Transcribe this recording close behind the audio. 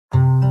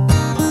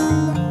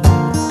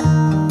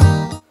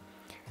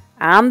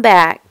I'm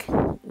back.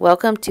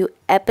 Welcome to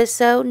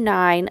episode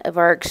 9 of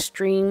our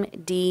Extreme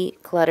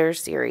Declutter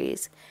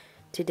series.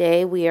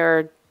 Today we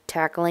are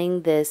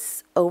tackling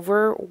this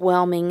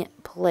overwhelming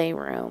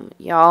playroom.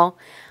 Y'all,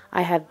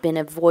 I have been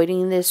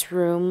avoiding this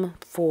room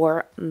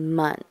for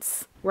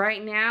months.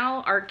 Right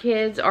now, our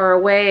kids are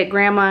away at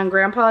Grandma and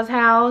Grandpa's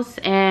house,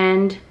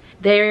 and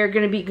they're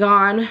going to be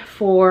gone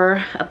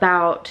for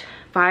about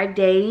 5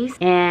 days,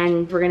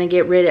 and we're gonna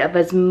get rid of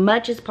as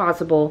much as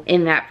possible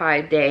in that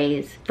 5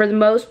 days. For the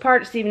most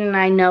part, Steven and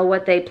I know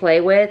what they play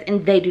with,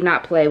 and they do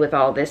not play with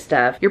all this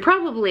stuff. You're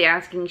probably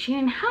asking,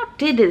 Shannon, how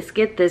did this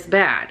get this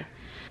bad?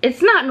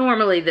 It's not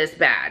normally this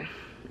bad.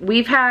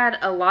 We've had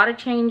a lot of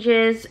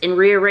changes and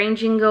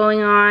rearranging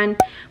going on.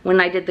 When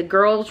I did the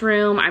girls'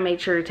 room, I made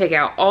sure to take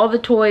out all the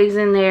toys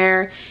in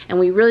there, and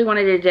we really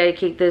wanted to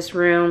dedicate this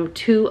room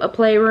to a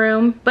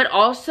playroom. But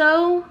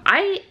also,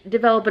 I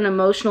develop an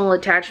emotional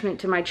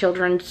attachment to my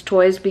children's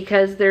toys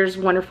because there's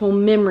wonderful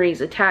memories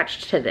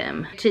attached to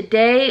them.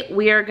 Today,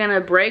 we are gonna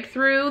break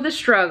through the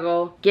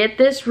struggle, get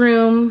this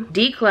room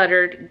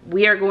decluttered.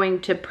 We are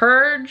going to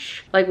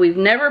purge like we've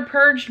never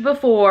purged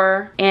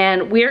before,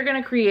 and we are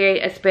gonna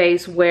create a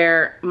space where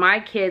my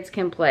kids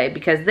can play,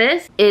 because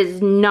this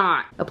is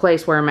not a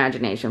place where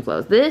imagination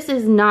flows. This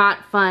is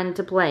not fun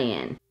to play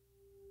in.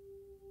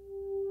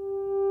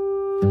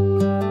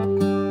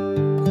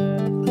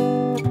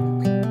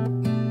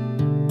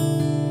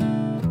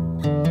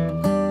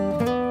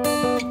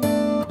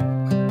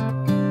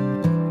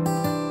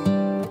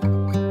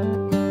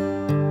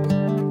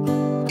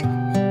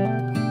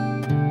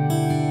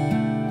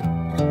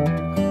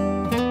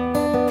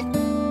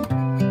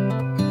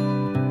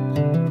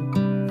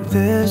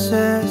 This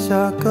is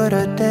as good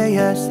a day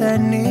as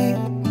any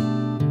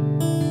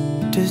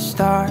to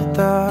start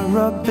the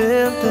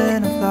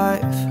rebuilding of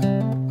life.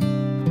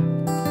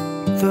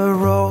 The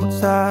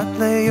roads that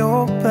lay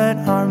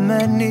open are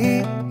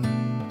many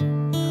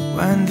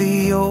when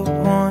the old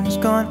one's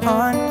gone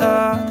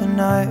under the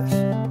knife.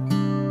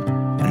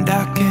 And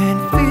I can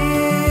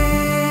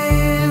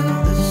feel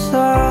the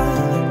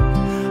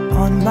sun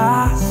on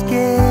my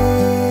skin,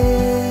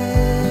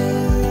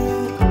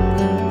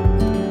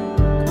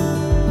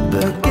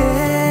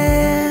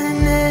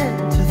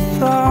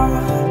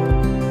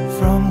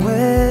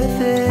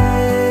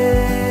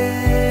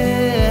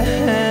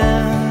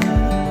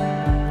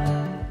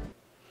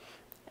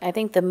 I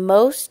think the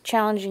most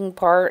challenging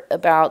part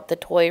about the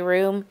toy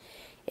room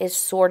is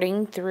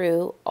sorting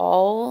through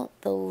all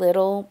the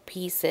little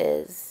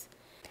pieces.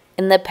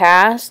 In the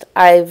past,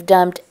 I've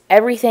dumped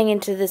everything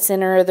into the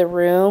center of the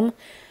room,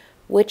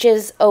 which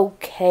is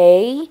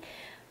okay,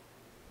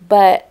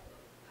 but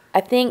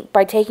I think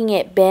by taking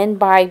it bin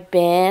by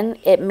bin,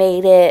 it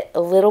made it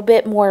a little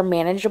bit more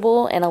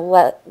manageable and a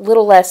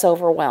little less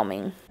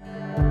overwhelming.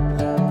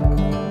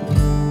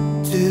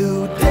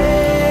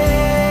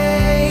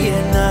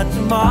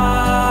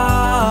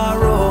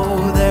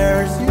 Tomorrow,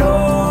 there's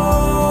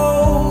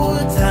no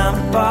time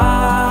to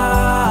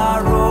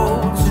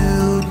borrow.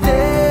 Today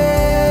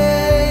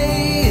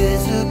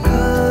is a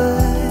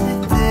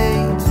good day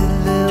to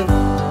live.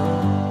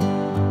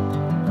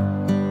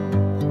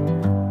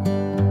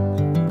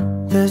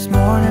 This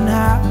morning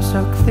has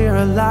a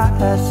clearer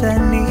light as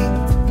any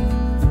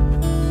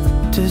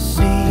to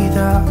see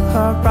the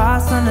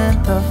horizon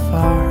in the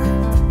far.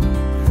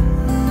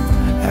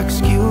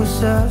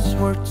 Excuses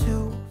were too.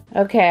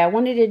 Okay, I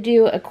wanted to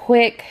do a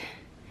quick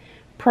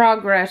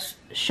progress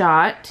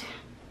shot.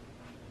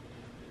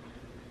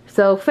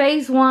 So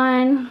phase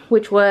 1,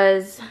 which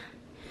was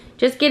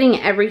just getting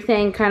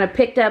everything kind of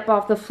picked up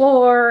off the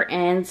floor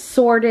and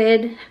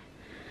sorted.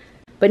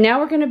 But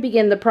now we're going to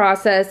begin the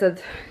process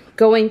of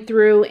going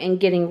through and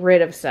getting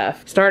rid of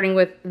stuff. Starting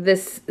with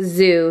this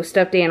zoo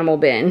stuffed animal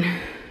bin.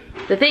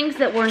 The things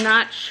that we're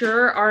not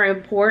sure are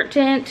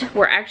important,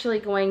 we're actually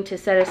going to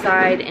set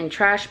aside in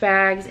trash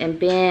bags and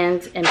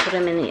bins and put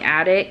them in the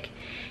attic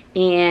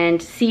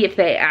and see if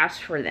they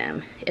ask for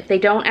them. If they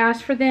don't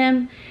ask for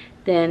them,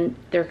 then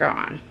they're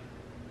gone.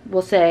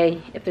 We'll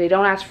say if they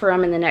don't ask for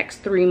them in the next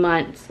 3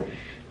 months,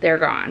 they're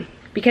gone.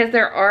 Because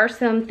there are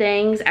some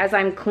things as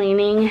I'm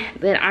cleaning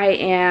that I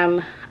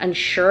am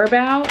unsure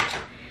about,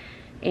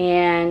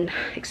 and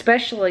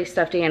especially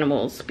stuffed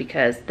animals,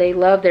 because they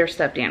love their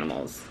stuffed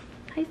animals.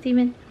 Hi,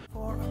 Steven.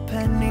 For a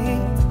penny,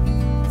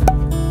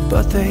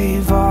 but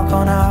they've all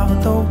gone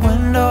out the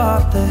window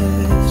of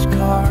this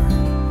car.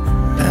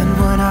 And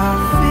when I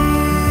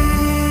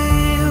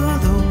feel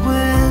the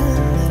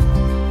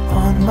wind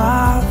on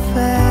my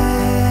face,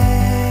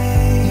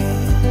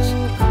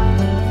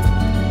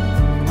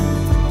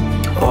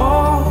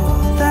 all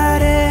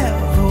that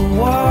ever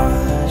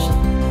was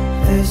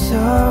is a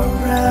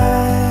wreck.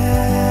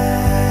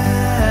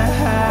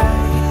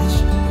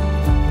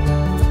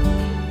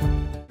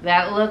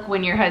 That look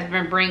when your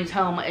husband brings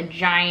home a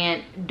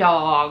giant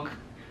dog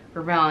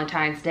for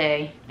Valentine's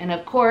Day. And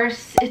of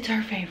course, it's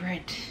our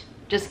favorite.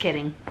 Just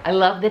kidding. I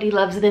love that he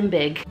loves them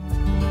big.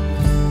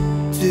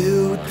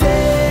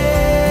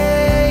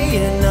 Today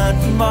and not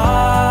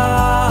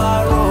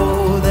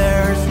tomorrow,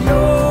 there's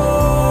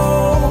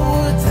no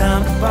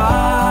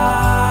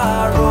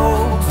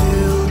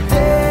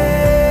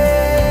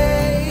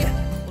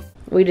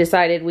we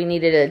decided we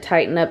needed to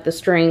tighten up the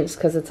strings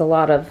because it's a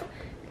lot of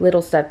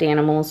little stuffed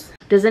animals.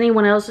 Does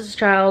anyone else's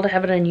child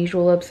have an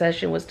unusual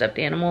obsession with stuffed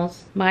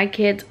animals? My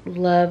kids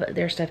love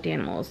their stuffed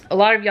animals. A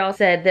lot of y'all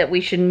said that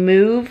we should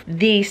move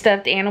the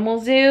stuffed animal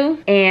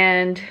zoo,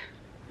 and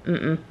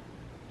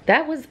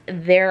that was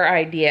their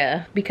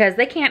idea because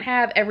they can't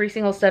have every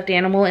single stuffed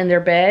animal in their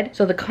bed.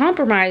 So the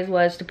compromise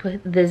was to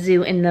put the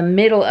zoo in the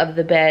middle of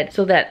the bed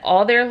so that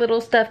all their little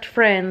stuffed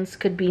friends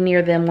could be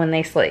near them when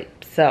they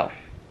sleep. So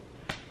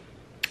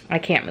I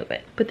can't move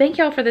it. But thank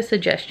y'all for the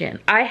suggestion.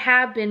 I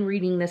have been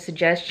reading the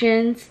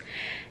suggestions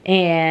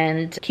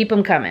and keep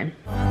them coming.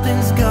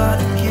 Something's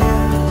gotta give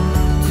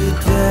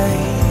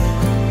today.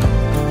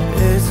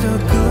 It's a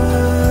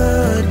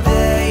good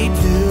day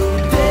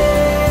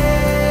today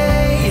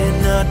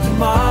and not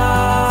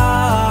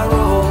tomorrow.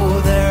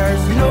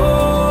 There's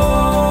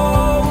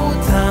no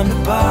time to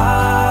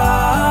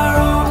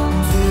borrow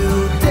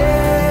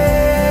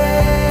today.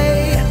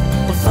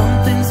 Well,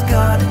 something's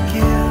gotta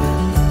give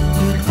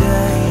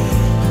today.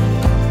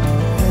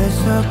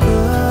 It's a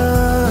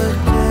good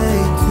day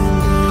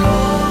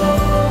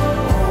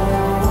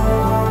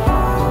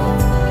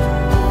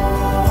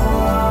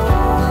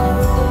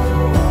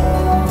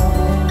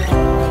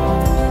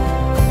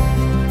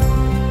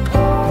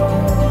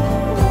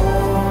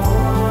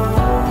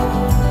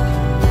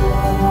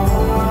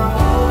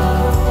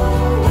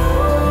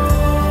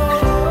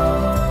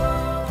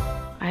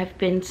I've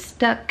been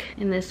stuck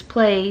in this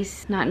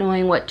place, not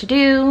knowing what to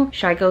do.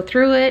 Should I go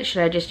through it?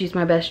 Should I just use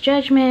my best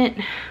judgment?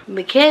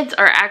 The kids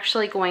are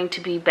actually going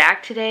to be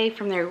back today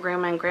from their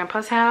grandma and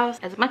grandpa's house.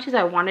 As much as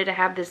I wanted to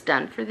have this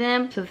done for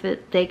them so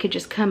that they could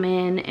just come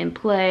in and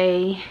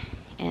play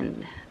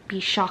and be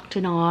shocked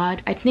and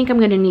awed, I think I'm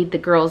gonna need the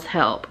girls'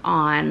 help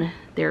on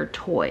their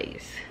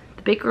toys.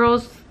 The big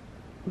girls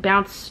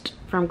bounced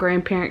from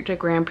grandparent to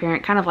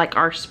grandparent, kind of like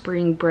our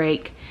spring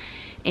break.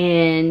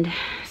 And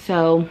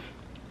so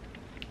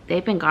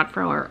they've been gone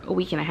for a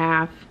week and a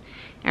half.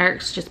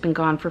 Eric's just been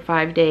gone for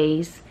 5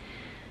 days.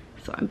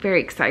 So I'm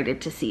very excited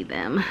to see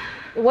them.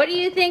 What do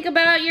you think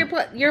about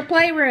your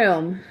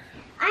playroom?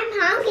 I'm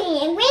hungry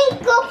and we need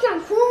to cook some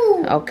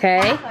food.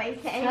 Okay.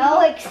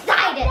 So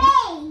excited.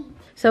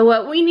 So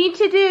what we need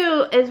to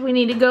do is we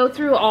need to go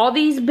through all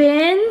these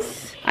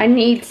bins. I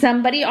need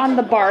somebody on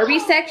the Barbie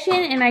section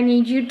and I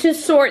need you to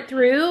sort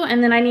through,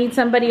 and then I need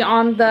somebody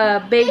on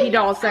the baby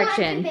doll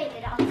section.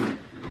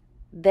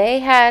 They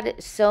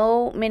had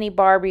so many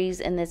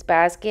Barbies in this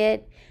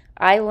basket,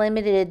 I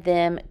limited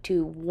them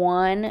to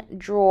 1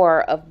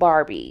 drawer of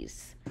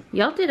Barbies.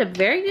 Y'all did a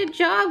very good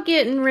job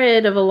getting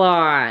rid of a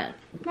lot.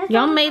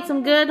 Y'all made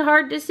some good,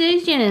 hard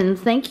decisions.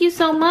 Thank you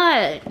so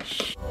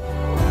much.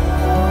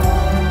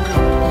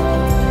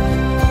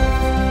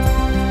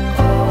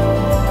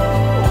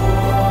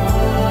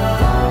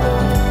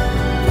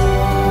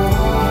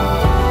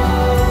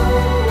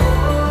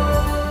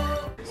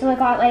 So I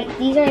got like,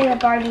 these are the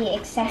Barbie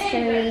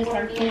accessories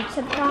and food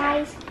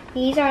supplies.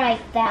 These are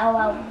like the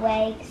LL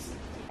wigs.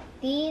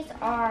 These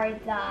are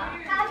the,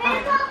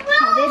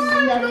 this is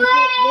the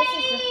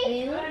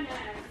food.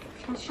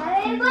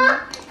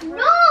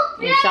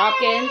 Your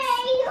Shopkins.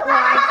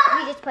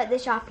 We just put the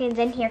Shopkins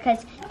in here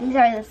because these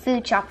are the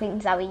food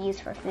Shopkins that we use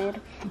for food.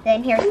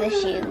 Then here's the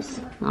shoes.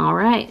 All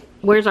right.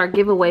 Where's our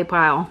giveaway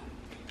pile?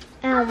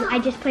 I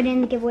just put it in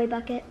the giveaway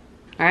bucket.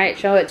 All right,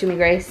 show it to me,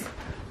 Grace.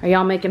 Are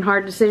y'all making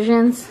hard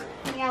decisions?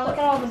 Yeah, look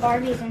at all the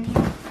Barbies in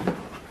here.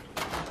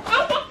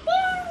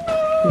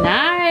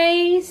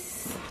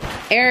 Nice.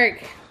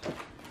 Eric,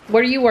 what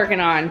are you working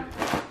on?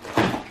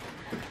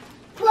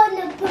 Put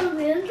the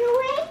balloons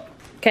away.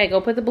 Okay, go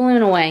put the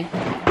balloon away.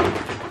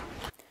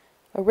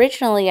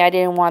 Originally, I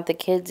didn't want the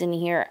kids in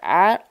here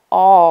at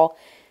all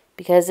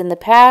because in the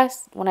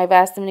past, when I've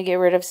asked them to get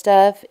rid of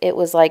stuff, it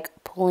was like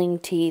pulling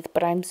teeth.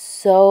 But I'm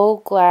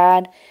so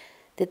glad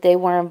that they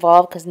were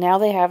involved because now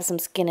they have some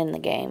skin in the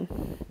game.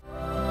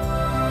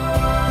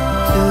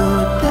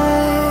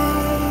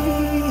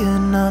 today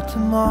and not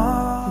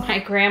tomorrow. My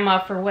grandma,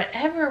 for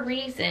whatever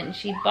reason,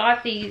 she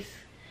bought these.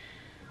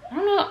 I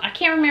don't know, I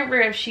can't remember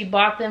if she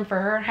bought them for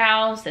her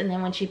house and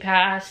then when she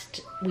passed,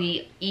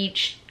 we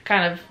each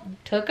kind of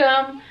took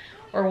them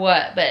or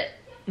what, but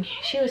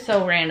she was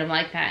so random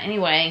like that.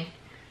 Anyway,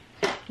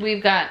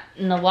 we've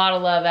gotten a lot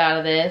of love out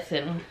of this,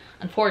 and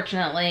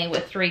unfortunately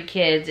with 3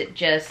 kids, it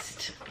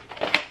just,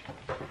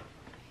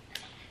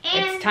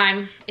 it's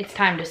time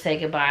to say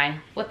goodbye.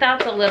 Without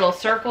the little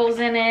circles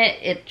in it,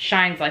 it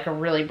shines like a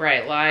really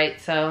bright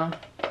light, so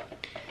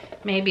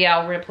maybe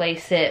I'll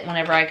replace it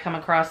whenever I come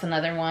across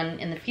another one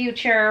in the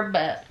future,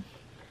 but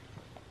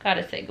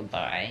gotta say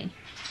goodbye.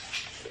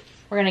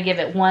 We're gonna give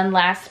it one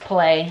last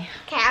play.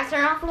 Okay, I'll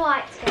turn off the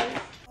lights, guys.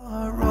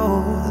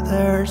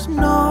 There's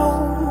no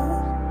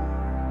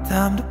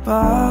time to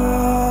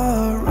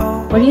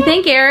borrow. What do you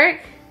think,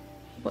 Eric?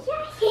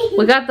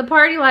 We got the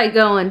party light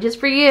going just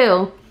for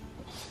you.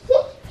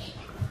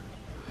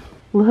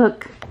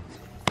 Look.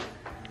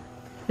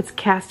 It's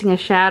casting a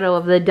shadow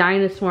of the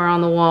dinosaur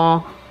on the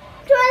wall.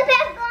 Turn it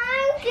back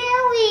on,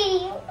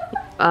 Joey.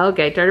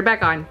 Okay, turn it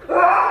back on.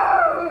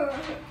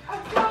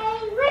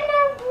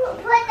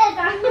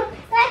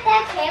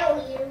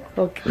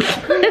 Okay.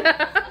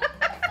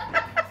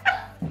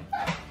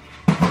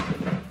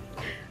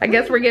 I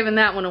guess we're giving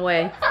that one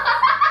away.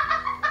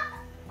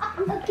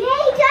 Okay,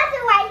 just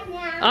right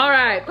now. All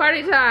right,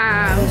 party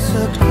time. It's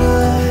a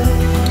good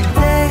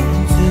day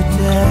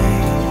today.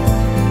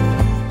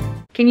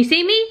 Can you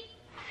see me?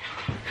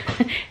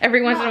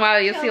 Every once in a while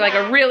you'll see like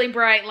a really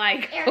bright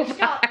light go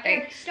by.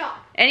 Eric, stop.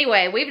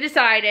 Anyway, we've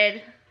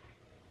decided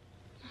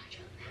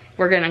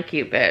we're gonna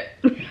keep it.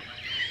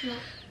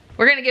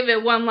 We're gonna give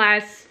it one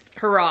last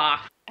hurrah.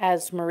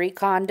 As Marie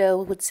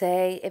Kondo would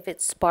say, if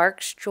it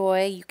sparks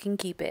joy, you can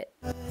keep it.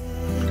 Day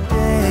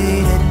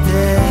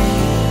today.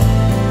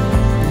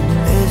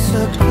 It's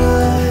a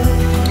good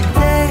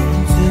day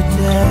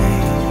today.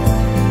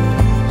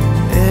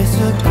 It's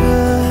a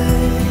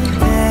good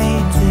day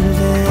to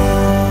live.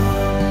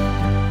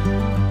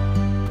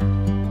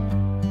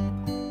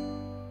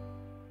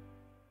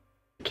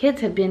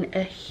 Kids have been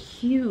a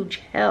huge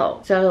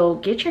help. So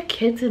get your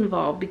kids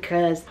involved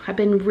because I've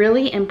been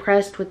really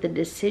impressed with the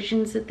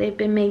decisions that they've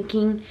been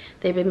making.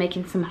 They've been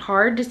making some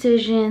hard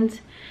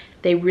decisions.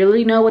 They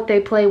really know what they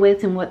play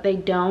with and what they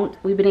don't.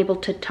 We've been able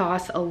to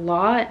toss a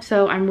lot.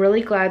 So I'm really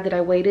glad that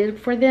I waited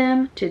for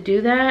them to do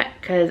that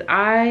because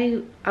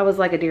I was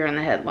like a deer in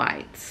the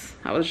headlights.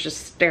 I was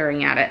just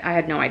staring at it. I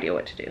had no idea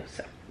what to do.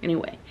 So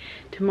anyway,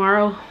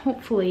 tomorrow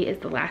hopefully is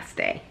the last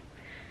day.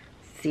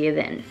 See you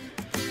then.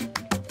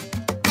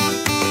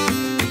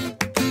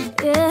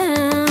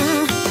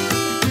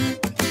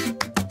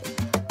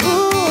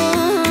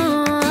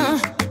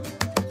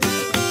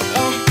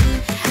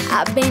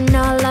 I've been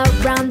all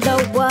around the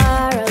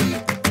world,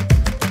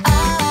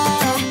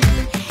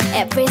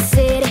 every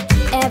city,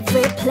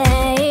 every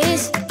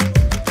place.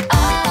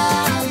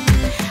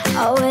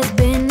 Always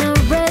been a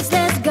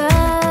restless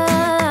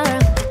girl,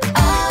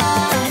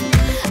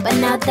 but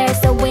now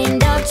there's a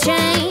wind of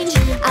change.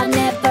 I've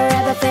never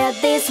ever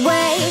felt this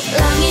way.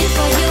 Longing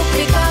for you,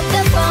 pick up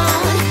the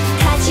phone,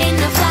 catching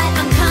a flight,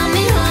 I'm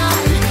coming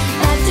home,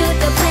 back to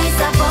the place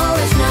I've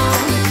always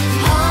known.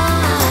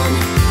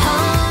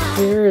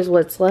 Here is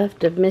what's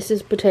left of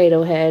Mrs.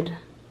 Potato Head.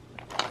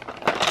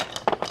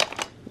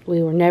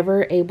 We were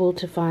never able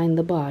to find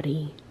the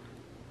body.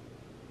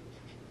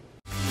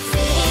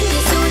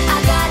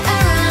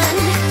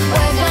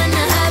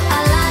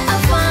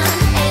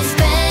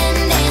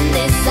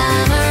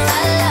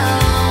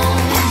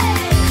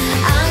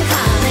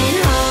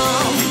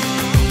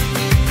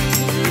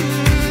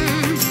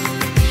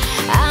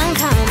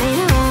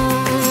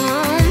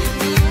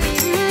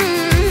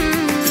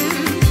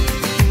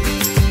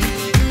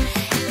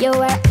 You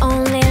were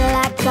only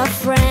like a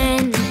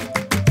friend,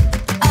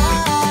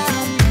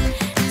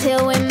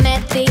 till we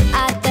met the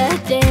other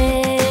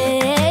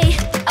day.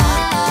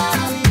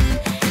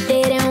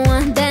 Didn't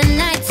want the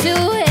night to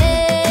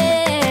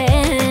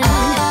end,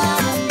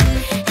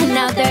 and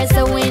now there's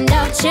a wind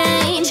of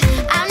change.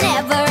 I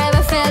never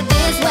ever felt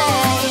this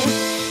way.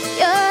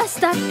 You're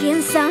stuck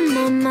inside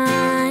my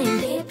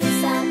mind, deep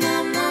inside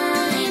my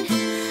mind.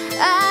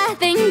 I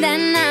think that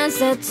now's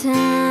the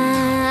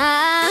time.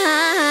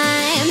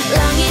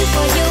 Longing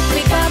for you,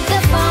 pick up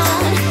the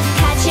phone,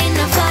 catching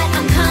a flight,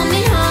 I'm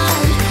coming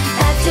home,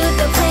 back to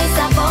the place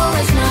I've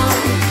always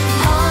known.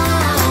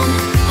 Home,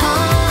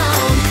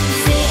 home,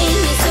 seeing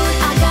you soon,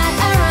 I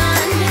gotta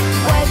run.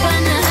 We're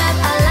gonna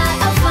have a lot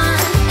of fun,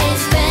 ain't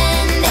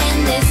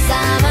spending this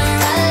summer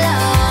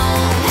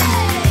alone.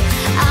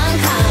 I'm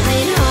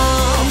coming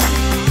home.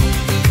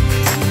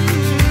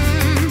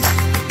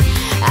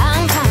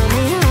 I'm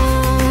coming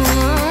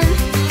home.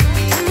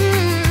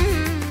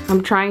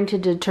 I'm trying to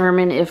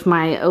determine if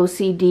my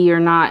OCD or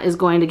not is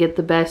going to get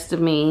the best of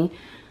me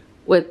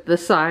with the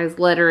size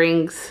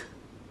letterings.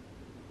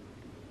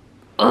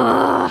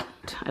 Ugh!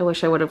 I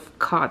wish I would have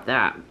caught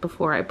that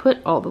before I put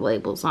all the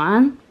labels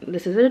on.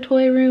 This is a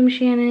toy room,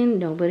 Shannon.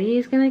 Nobody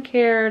is gonna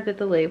care that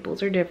the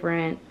labels are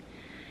different.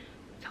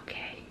 It's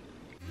okay.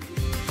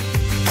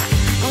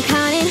 I'm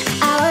counting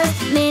hours,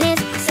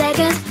 minutes,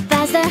 seconds,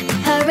 faster,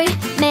 hurry,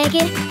 make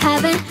it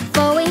happen.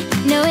 Before we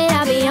know it,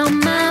 I'll be on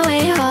my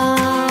way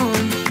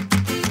home.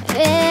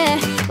 Yeah,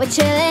 we're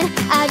chilling,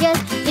 I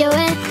just, you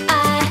and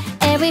I,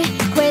 every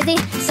crazy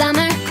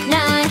summer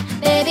night.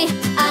 Baby,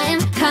 I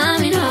am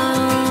coming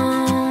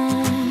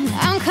home.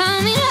 I'm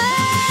coming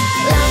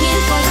home.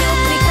 Longing for you,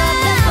 pick up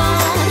the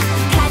phone,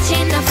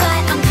 catching a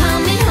flight, I'm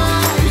coming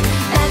home,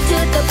 back to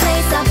the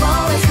place I've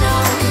always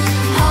known.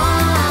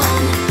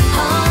 Home,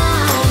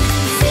 home,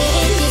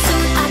 seeing you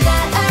soon, I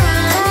gotta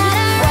run.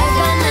 We're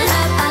gonna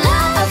have a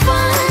lot of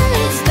fun,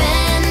 ain't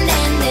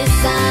spending this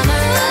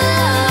summer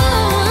alone.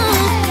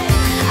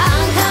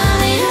 I'm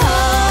coming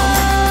home.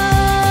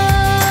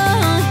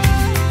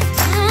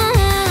 I'm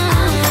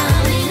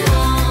coming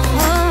home.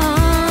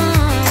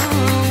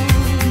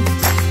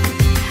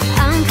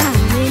 I'm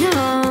coming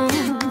home.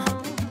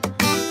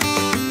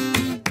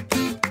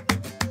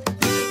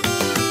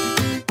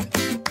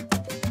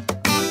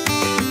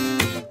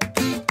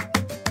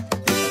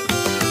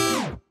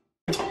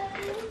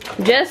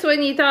 Just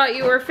when you thought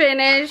you were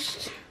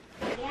finished.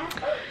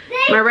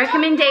 My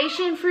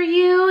recommendation for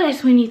you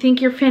is when you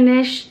think you're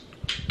finished,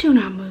 Do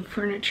not move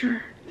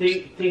furniture.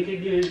 Think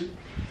again.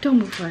 Don't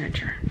move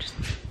furniture. Just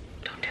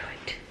don't do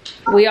it.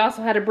 We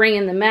also had to bring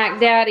in the Mac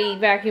Daddy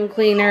vacuum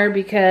cleaner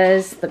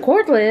because the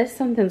cordless,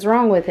 something's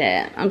wrong with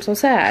it. I'm so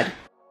sad.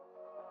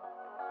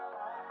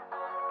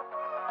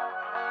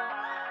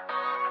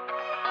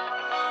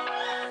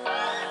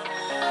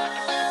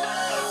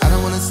 I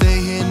don't wanna stay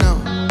here, no.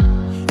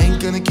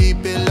 Ain't gonna keep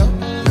it low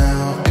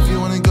now. If you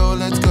wanna go,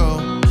 let's go.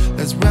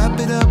 Let's wrap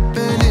it up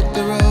and hit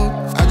the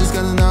road. I just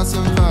got an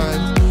awesome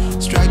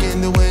vibe,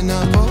 striking the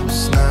winner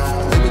post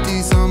now.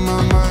 Liberty's on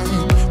my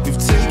mind. We've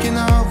taken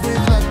off,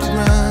 we've left the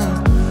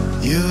ground.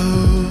 You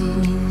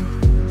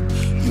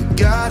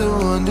gotta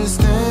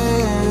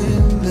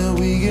understand that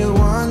we get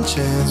one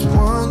chance,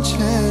 one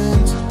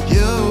chance.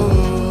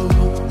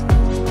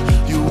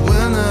 You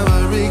will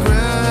never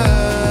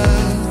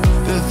regret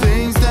the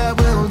things that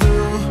we'll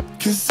do.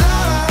 'Cause I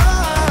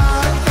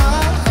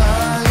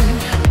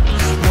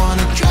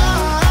wanna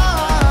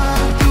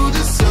drive through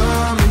the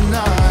summer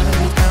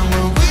night. And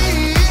when we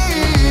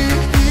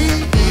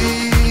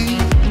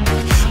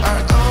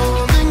are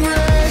old and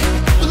gray,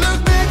 we'll look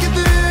back at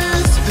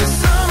this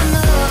summer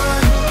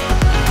night.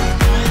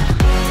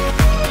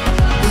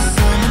 This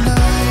summer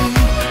night,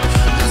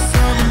 this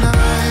summer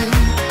night.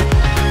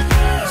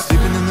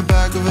 Sleeping in the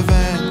back of a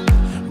van,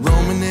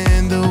 roaming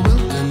in the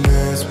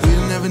wilderness. We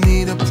don't ever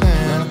need a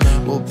plan.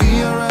 We'll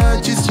be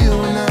alright, just you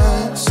and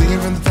I. Singing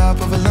from the top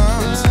of our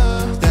lungs,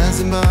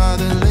 dancing by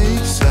the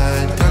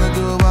lakeside. Gonna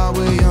do it while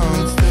we're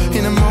young.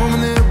 In a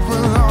moment it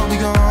will all be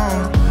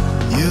gone.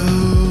 You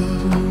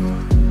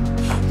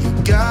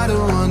gotta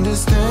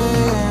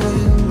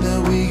understand that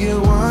we get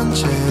one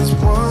chance,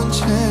 one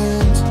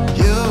chance.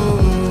 You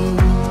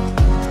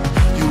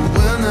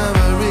will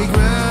never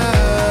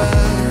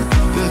regret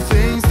the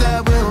things that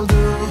we'll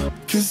do.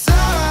 'Cause I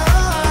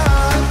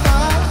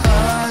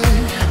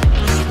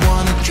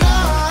wanna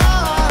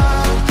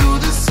drive through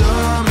the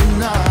summer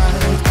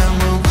night. And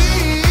when we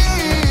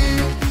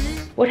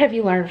What have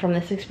you learned from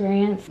this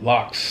experience?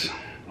 Locks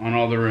on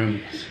all the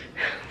rooms.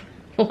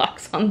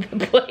 Locks on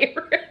the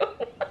playroom.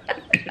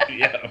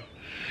 Yeah.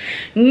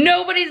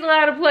 Nobody's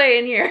allowed to play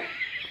in here.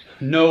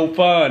 No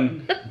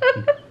fun.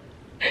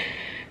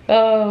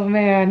 Oh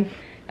man.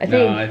 I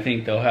think I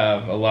think they'll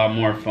have a lot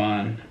more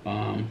fun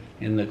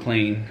in the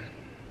clean.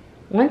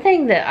 one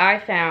thing that I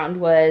found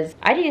was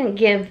I didn't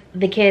give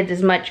the kids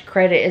as much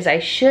credit as I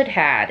should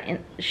have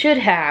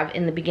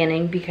in the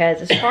beginning,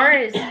 because as far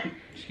as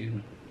Excuse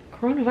me.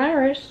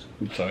 coronavirus,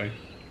 I'm sorry.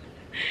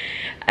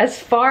 as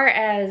far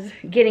as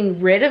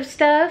getting rid of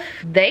stuff,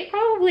 they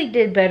probably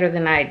did better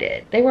than I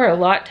did. They were a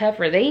lot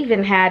tougher. They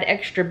even had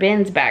extra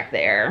bins back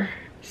there.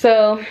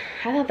 So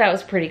I thought that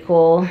was pretty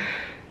cool.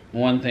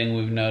 One thing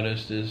we've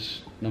noticed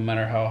is no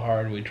matter how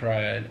hard we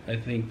try it, I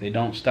think they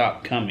don't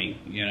stop coming,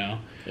 you know?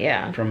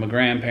 Yeah. From a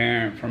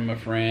grandparent, from a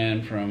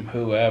friend, from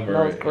whoever.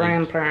 Those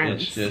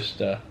grandparents. It's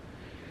just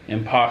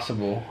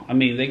impossible. I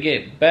mean, they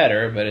get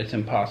better, but it's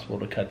impossible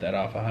to cut that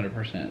off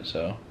 100%.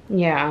 So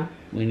Yeah.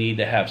 we need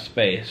to have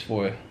space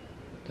for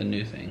the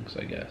new things,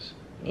 I guess.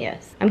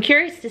 Yes. I'm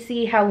curious to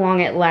see how long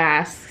it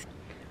lasts.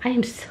 I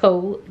am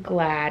so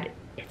glad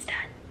it's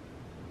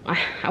done.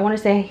 I want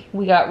to say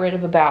we got rid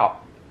of about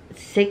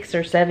 6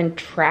 or 7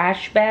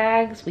 trash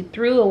bags. We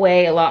threw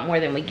away a lot more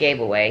than we gave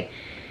away.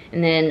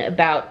 And then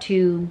about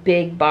 2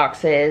 big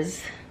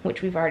boxes,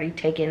 which we've already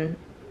taken.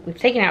 We've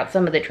taken out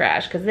some of the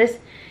trash, because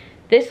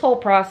this whole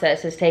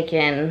process has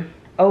taken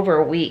over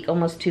a week,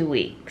 almost 2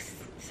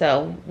 weeks.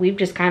 So we've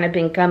just kind of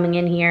been coming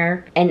in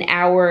here an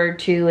hour or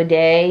 2 a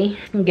day,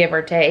 give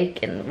or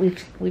take, and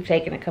we've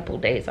taken a couple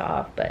of days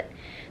off, but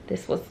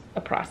this was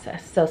a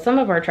process. So some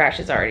of our trash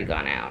has already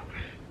gone out.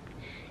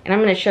 And I'm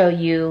going to show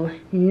you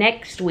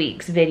next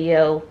week's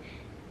video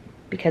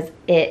because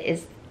it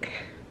is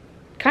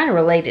kind of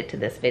related to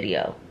this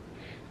video.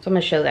 So I'm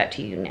going to show that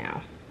to you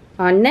now.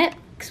 On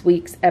next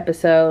week's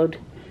episode,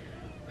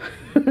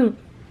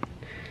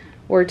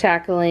 we're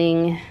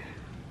tackling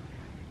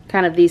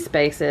kind of these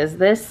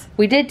spaces.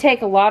 We did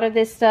take a lot of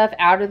this stuff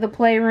out of the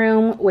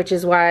playroom, which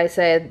is why I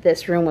said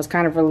this room was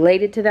kind of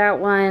related to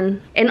that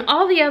one. And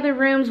all the other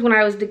rooms, when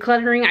I was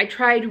decluttering, I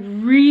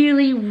tried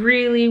really,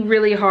 really,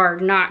 really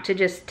hard not to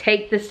just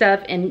take the stuff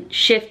and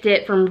shift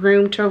it from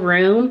room to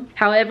room.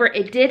 However,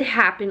 it did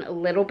happen a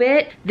little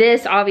bit.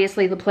 This,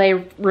 obviously, the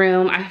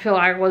playroom, I feel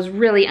like was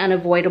really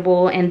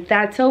unavoidable, and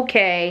that's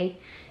okay.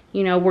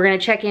 You know, we're gonna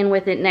check in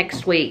with it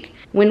next week.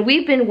 When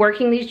we've been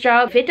working these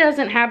jobs, if it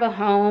doesn't have a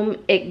home,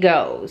 it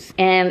goes.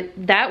 And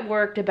that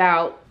worked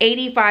about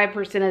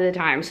 85% of the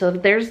time. So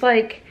if there's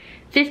like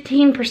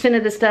 15%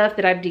 of the stuff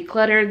that I've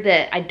decluttered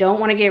that I don't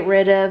want to get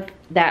rid of,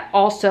 that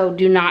also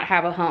do not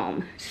have a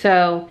home.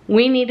 So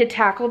we need to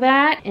tackle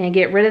that and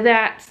get rid of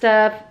that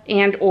stuff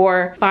and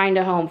or find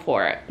a home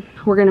for it.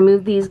 We're gonna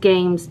move these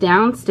games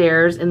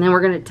downstairs, and then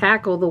we're gonna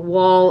tackle the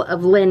wall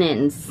of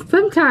linens.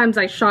 Sometimes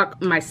I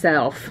shock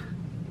myself.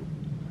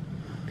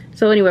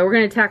 So anyway, we're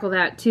gonna tackle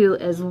that too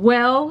as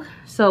well.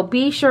 So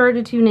be sure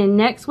to tune in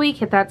next week,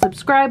 hit that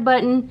subscribe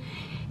button,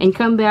 and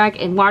come back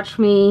and watch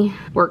me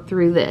work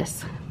through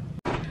this.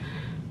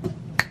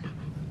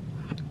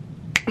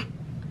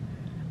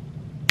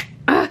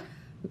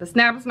 The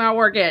snap's not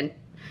working.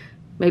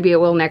 Maybe it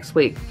will next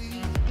week.